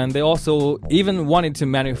right. Yeah, and they also even wanted to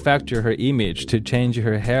manufacture her image, to change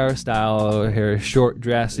her hairstyle, her short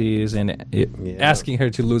dresses, and asking her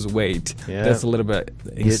to lose weight. Yeah. That's a little bit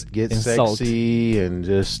get insult. Sexy. And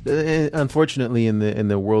just unfortunately in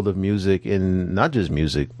the world of music, and not just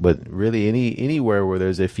music, but really anywhere where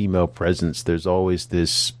there's a female presence, there's always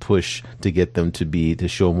this push to get them to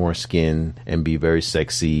show more skin and be very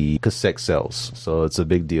sexy, because sex sells. So it's a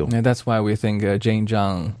big deal. And that's why we think Jane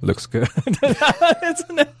Zhang looks good.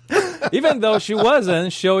 Even though she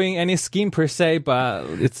wasn't showing any skin per se, but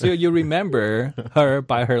it's still, you remember her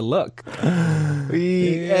by her look.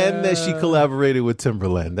 And that she collaborated with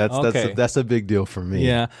Timberland. That's a big deal for me.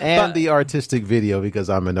 Yeah. And the artistic video, because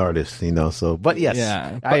I'm an artist, so. But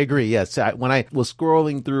yes, I agree. Yes. When I was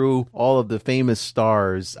scrolling through all of the famous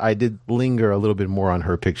stars, I did linger a little bit more on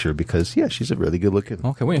her picture because, she's a really good looking.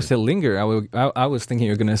 Okay, when you say linger, I was thinking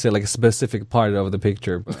you were going to say like a specific part of the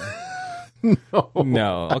picture. But...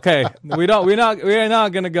 No. Okay. We're not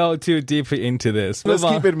going to go too deep into this. Let's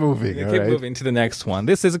keep it moving. Keep moving to the next one.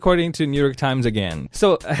 This is according to New York Times again.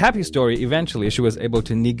 So, a happy story. Eventually, she was able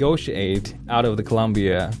to negotiate out of the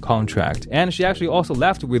Columbia contract, and she actually also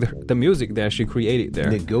left with the music that she created there.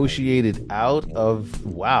 Negotiated out of?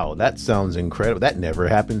 Wow, that sounds incredible. That never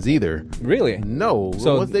happens either. Really? No.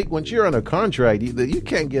 So once you're on a contract, you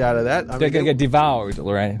can't get out of that. They're gonna get devoured,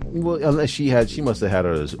 right? Well, unless she must have had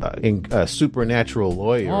a supernatural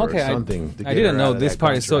lawyer or something. I didn't know this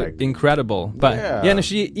part is so incredible. But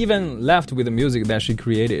she even left with the music that she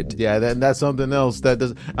created. Yeah, that's something else that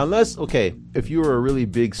does. Unless, if you were a really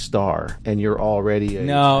big star and you're already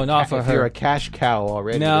not for her. If you're a cash cow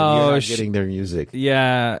already, then you're not getting their music.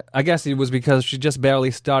 Yeah, I guess it was because she just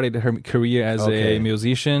barely started her career as a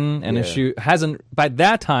musician, and she hasn't. By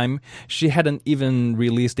that time, she hadn't even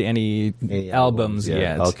released any albums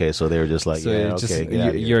yet. Okay, so they were just like,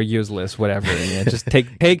 you're useless. Whatever, just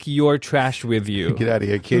take your trash with you. Get out of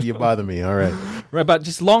here, kid. You bother me. All right. Right, but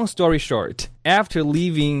just long story short, after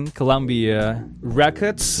leaving Columbia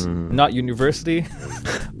Records, not university,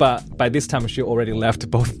 but by this time she already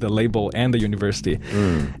left both the label and the university.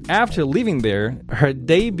 After leaving there, her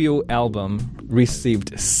debut album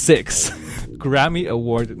received 6 Grammy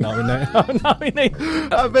Award nominations.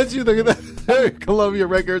 I bet you the Columbia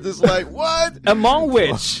Records is like, what? Among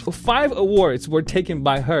which 5 awards were taken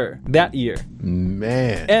by her that year.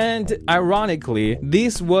 Man. And ironically,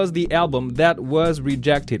 this was the album that was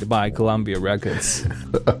rejected by Columbia Records.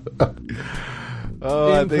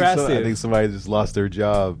 Oh, Impressive. I think somebody just lost their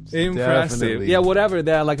job. Impressive. Definitely. Yeah, whatever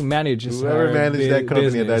that like manages Whoever her managed that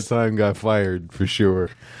company at that business. time got fired for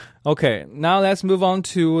sure. Okay, now let's move on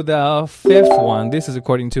to the 5th one. This is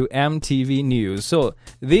according to MTV News. So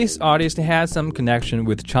this artist has some connection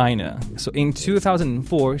with China. So in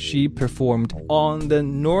 2004, she performed on the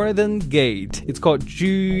Northern Gate. It's called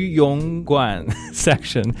Juyongguan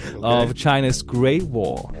section of China's Great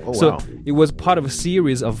Wall. Oh, so wow. it was part of a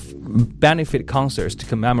series of benefit concerts to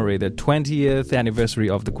commemorate the 20th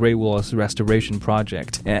anniversary of the Great Wall's restoration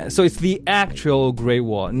project. So it's the actual Great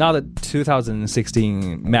Wall, not the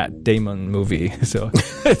 2016 Matt Damon movie. So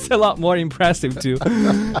it's a lot more impressive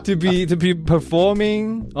to be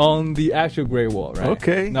performing on the actual Great Wall, right?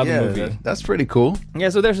 Okay, not yeah, the movie. that's pretty cool. Yeah,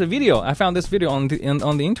 so there's a video. I found this video on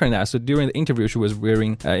the internet. So during the interview, she was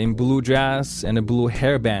wearing in blue dress and a blue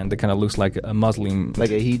hairband that kind of looks like a Muslim.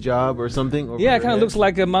 Like a hijab or something? over Yeah, her it kind of head? looks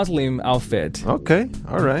like a Muslim outfit. Okay,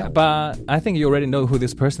 all right. But I think you already know who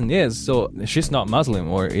this person is. So she's not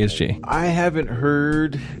Muslim, or is she? I haven't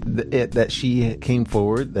heard that she came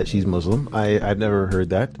forward, that she's Muslim. I've never heard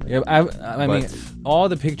that. Yeah, I mean, all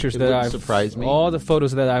the pictures that wouldn't I've surprise me. all the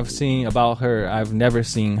photos that I've seen about her, I've never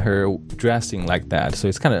seen her dressing like that. So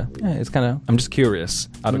it's kind of, I'm just curious,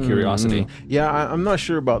 out of curiosity. Yeah, I'm not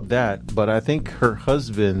sure about that, but I think her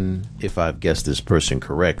husband, if I've guessed this person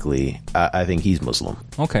correctly, I think he's Muslim.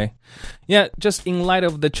 Okay. Yeah, just in light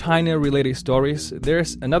of the China-related stories,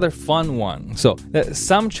 there's another fun one. So,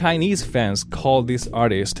 some Chinese fans call this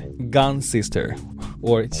artist Gun Sister,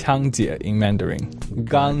 or 枪姐 in Mandarin.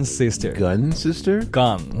 Gun Sister. Gun sister?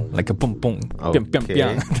 Gun, like a boom boom. Biang, biang, Okay.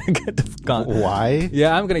 biang. Gun. Why?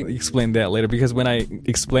 Yeah, I'm gonna explain that later because when I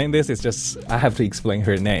explain this, it's just I have to explain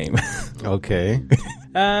her name. Okay.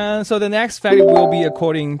 So the next fact will be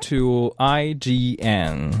according to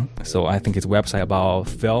IGN. So I think it's a website about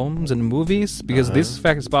films and movies because this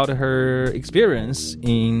fact is about her experience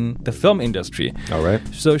in the film industry. All right.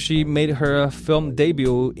 So she made her film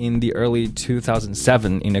debut in the early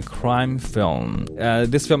 2007 in a crime film.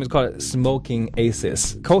 This film is called Smoking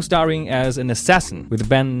Aces, co-starring as an assassin with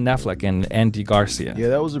Ben Affleck and Andy Garcia. Yeah,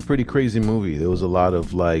 that was a pretty crazy movie. There was a lot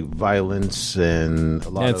of like violence and a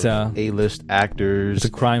lot It's of A-list actors. It's a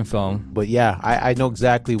crime film. But yeah, I know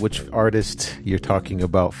exactly which artist you're talking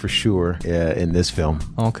about for sure in this film.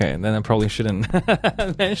 Okay, then I probably shouldn't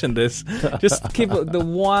mention this. Just keep the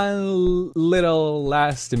one little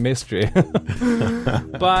last mystery.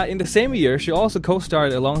 But in the same year, she also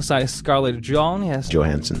co-starred alongside Scarlett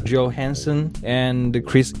Johansson and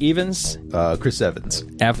Chris Evans. Chris Evans.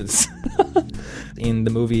 In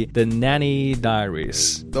the movie The Nanny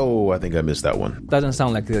Diaries. Oh, I think I missed that one. Doesn't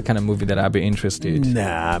sound like the kind of movie that I'd be interested.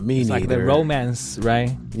 Nah, me It's neither. like the romance,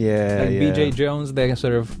 right? Yeah, Like yeah. BJ Jones, they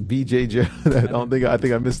sort of. BJ Jones. I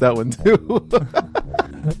think I missed that one too.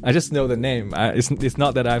 I just know the name. It's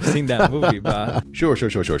not that I've seen that movie, but. Sure.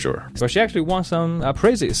 But she actually won some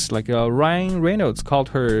praises. Like Ryan Reynolds called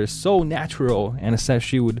her so natural and said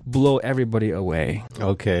she would blow everybody away.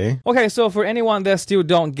 Okay. Okay, so for anyone that still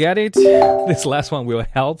don't get it, this last one will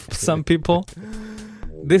help some people.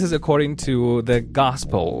 This is according to the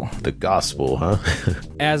Gospel. The Gospel, huh?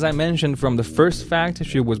 As I mentioned from the first fact,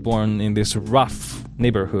 she was born in this rough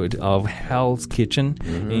neighborhood of Hell's Kitchen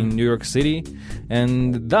in New York City,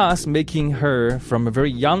 and thus making her, from a very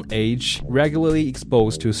young age, regularly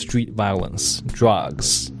exposed to street violence,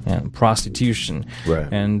 drugs, and prostitution. Right.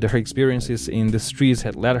 And her experiences in the streets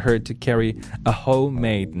had led her to carry a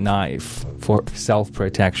homemade knife for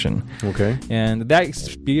self-protection. Okay. And that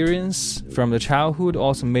experience from the childhood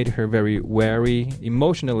also made her very wary,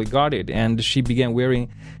 emotionally guarded, and she began wearing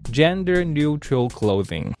gender-neutral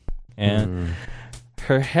clothing. And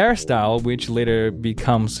her hairstyle, which later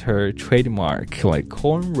becomes her trademark, like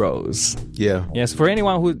cornrows. Yeah. Yes, for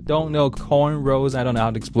anyone who don't know cornrows, I don't know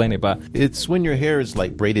how to explain it, but It's when your hair is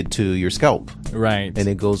like braided to your scalp. right. And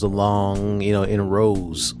it goes along, in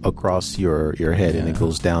rows across your head, and it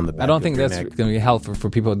goes down the back. I don't of think your that's neck. going to be helpful for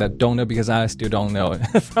people that don't know, because I still don't know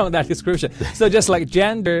it from that description. So just like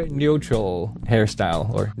gender neutral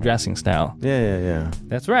hairstyle or dressing style. Yeah.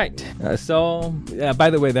 That's right. By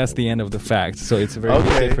the way, that's the end of the facts. So it's very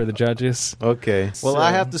easy for the judges. Okay. Well,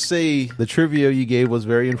 I have to say the trivia you gave was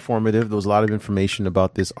very informative. There was a lot of information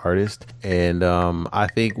about this artist, and I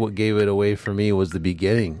think what gave it away for me was the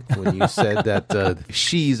beginning when you said that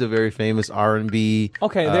she's a very famous R&B.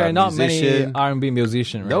 Okay, there are not musician. many R&B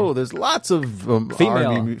musicians. Right? No, there's lots of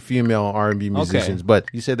female R&B musicians, Okay. but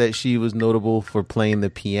you said that she was notable for playing the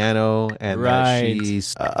piano, and that Right.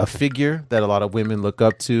 she's a figure that a lot of women look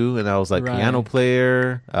up to. And I was like, Right. piano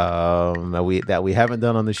player that we haven't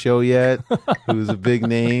done on the show yet, who's a big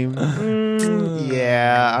name.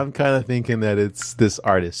 Yeah, I'm kind of thinking that it's this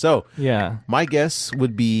artist. So Yeah. my guess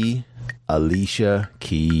would be Alicia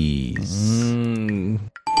Keys.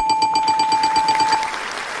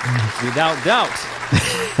 Without doubt.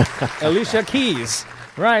 Alicia Keys.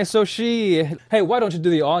 Right, so hey, why don't you do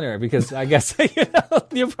the honor? Because I guess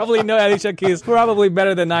you probably know Alicia Keys probably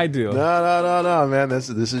better than I do. No, man. This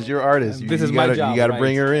is your artist. This is my job, You got to right?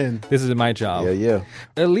 bring her in. This is my job. Yeah.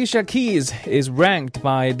 Alicia Keys is ranked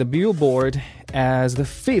by the Billboard as the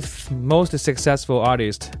 5th most successful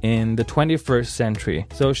artist in the 21st century.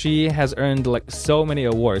 So she has earned like so many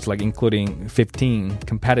awards, like including 15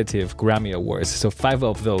 competitive Grammy Awards. So 5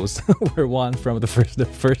 of those were won from the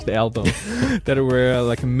first album that were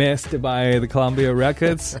like missed by the Columbia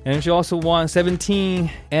Records. And she also won 17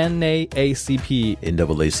 NAACP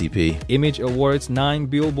Image Awards, 9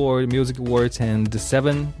 Billboard Music Awards, and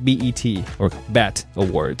 7 BET or BET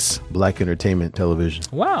Awards. Black Entertainment Television.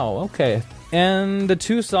 Wow, okay. And the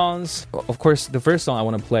 2 songs, of course, the first song I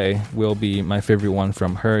want to play will be my favorite one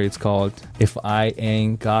from her. It's called If I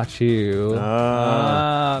Ain't Got You.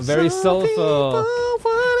 Very soulful.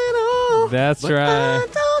 That's right.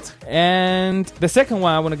 And the second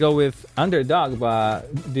one, I want to go with Underdog, but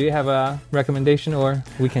do you have a recommendation, or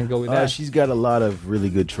we can go with that? She's got a lot of really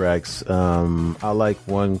good tracks. I like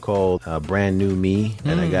one called Brand New Me,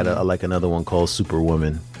 and I like another one called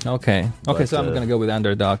Superwoman. Okay, so I'm going to go with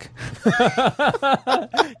Underdog.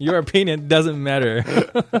 Your opinion doesn't matter.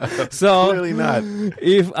 So, Clearly not.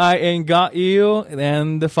 If I Ain't Got You,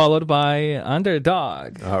 then followed by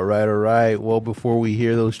Underdog. All right. Well, before we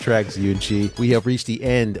hear those tracks, Yunchi, we have reached the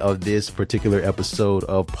end of this particular episode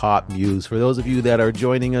of Pop Muse. For those of you that are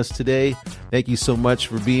joining us today, thank you so much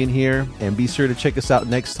for being here. And be sure to check us out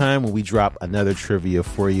next time when we drop another trivia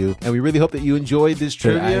for you. And we really hope that you enjoyed this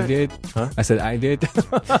trivia. I did. Huh? I said I did.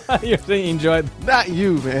 You really enjoyed. Not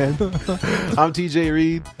you, man. I'm TJ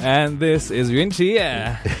Reed. And this is Yunchi.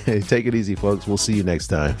 Yeah. Take it easy, folks. We'll see you next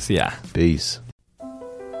time. See ya. Peace.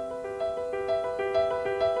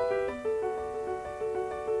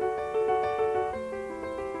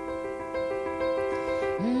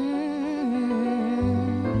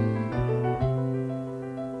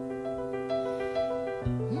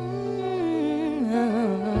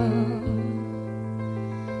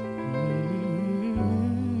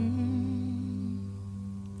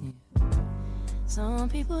 Some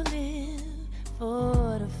people live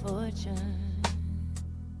for the fortune.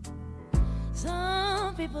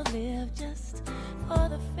 Some people live just for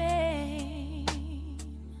the fame.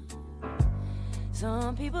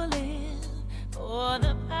 Some people live for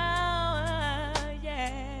the power,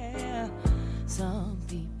 yeah. Some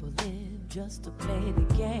people live just to play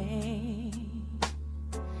the game.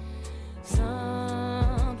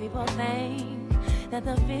 Some people think that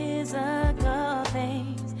the physical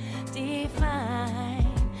things define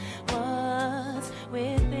what's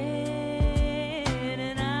within,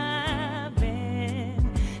 and I've been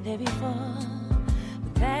there before,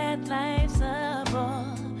 but that life's a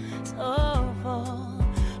bore, so full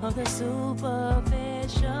of the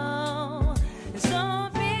superficial. And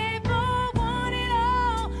some people want it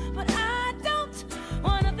all, but I don't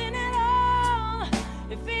want nothing at all.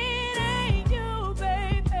 If it ain't you,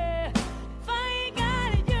 baby, if I ain't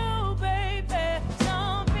got you, baby.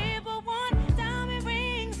 Some people want diamond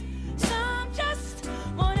rings, some just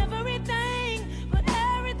want everything, but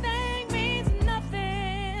everything means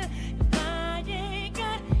nothing if I ain't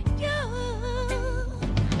got you.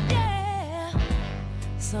 Yeah.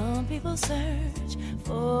 Some people search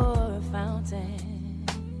for a fountain.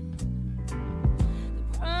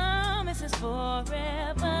 The promise is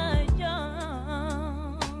forever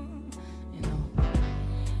young. You know,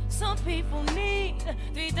 some people need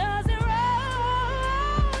 3 dozen roses,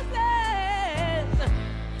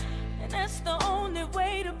 and that's the only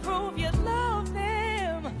way to prove you love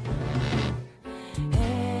them.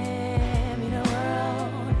 Hand me the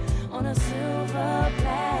world on a silver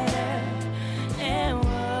platter, and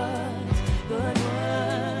what good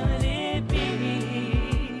would it be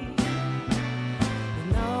with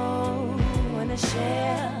no one to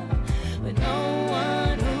share, with no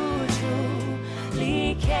one who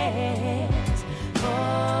truly cares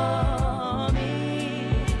for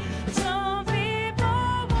me? Some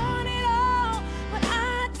people want it all, but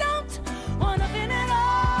I don't want nothing at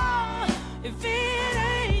all. If it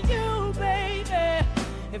ain't you, baby,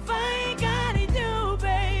 if I ain't got it, you,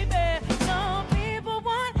 baby. Some people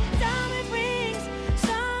want diamond rings,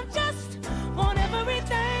 some just want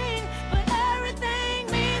everything, but everything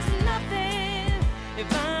means nothing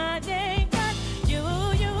if I ain't got you,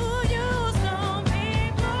 you, you. Some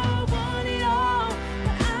people want it all,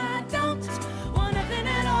 but I don't want nothing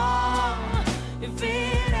at all. If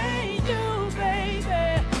it ain't you,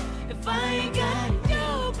 baby, if I ain't got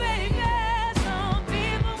you, baby. Some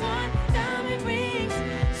people want diamond rings,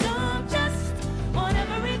 some just want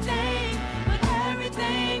everything, but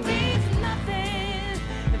everything means nothing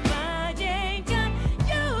if I ain't got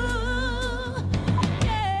you.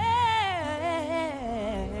 Yeah.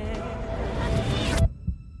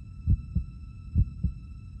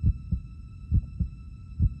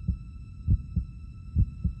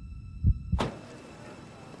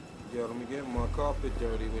 Yo, let me get my carpet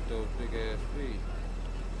dirty with those big ass feet.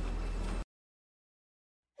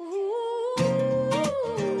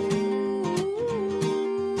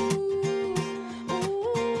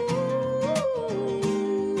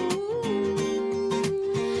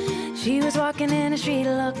 She was walking in the street,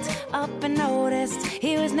 looked up and noticed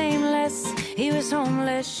he was nameless, he was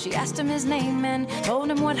homeless. She asked him his name and told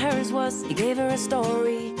him what hers was. He gave her a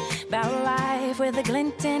story about life with a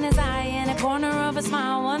glint in his eye and a corner of a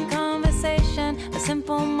smile. One conversation, a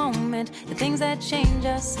simple moment, the things that change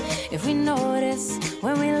us if we notice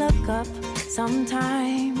when we look up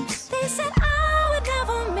sometimes. They said I would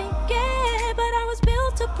never make it, but I was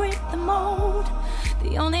built to break the mold.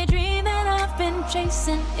 The only dream that I've been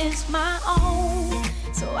chasing is my own.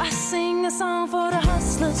 So I sing a song for the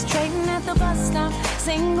hustlers trading at the bus stop,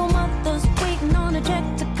 single mothers waiting on a check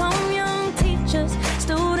to come, young teachers,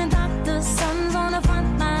 student doctors, sons on the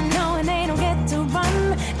front line knowing they don't get to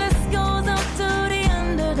run. This goes up to the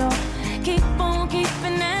underdog. Keep on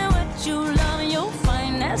keeping at what you love, and you'll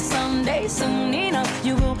find that someday, soon enough,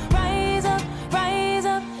 you will rise up,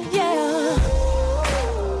 yeah.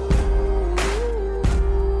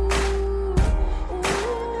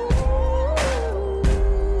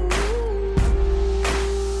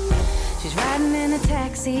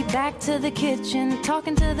 Taxi back to the kitchen,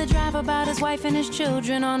 talking to the driver about his wife and his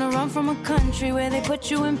children, on a run from a country where they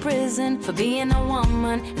put you in prison for being a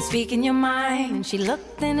woman and speaking your mind. And she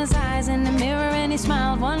looked in his eyes in the mirror and he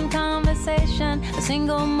smiled. One conversation, a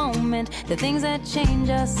single moment, the things that change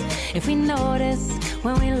us if we notice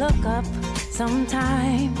when we look up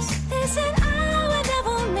sometimes. They said I would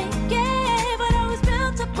never make it, but I was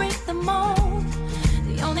built to break the mold.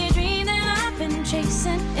 The only dream that I've been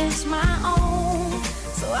chasing is my own.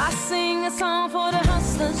 So I sing a song for the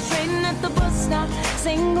hustlers trading at the bus stop,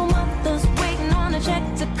 single mothers waiting on a check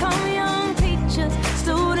to come, young teachers,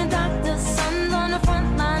 student doctors, sons on the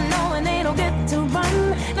front line knowing they don't get to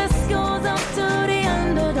run. This goes up to the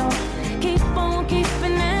underdog. Keep on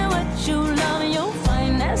keeping at what you love, and you'll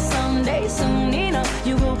find that someday, soon enough,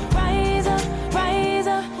 you will rise up,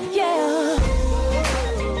 yeah.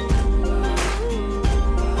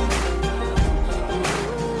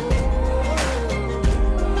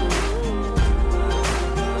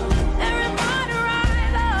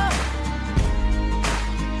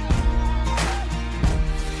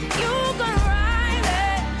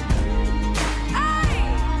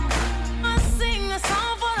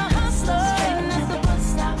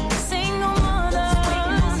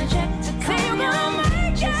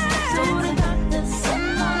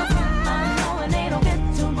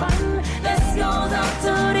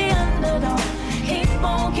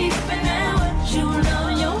 Keeping at what you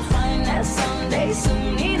love, you'll find that someday,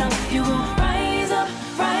 soon enough, you will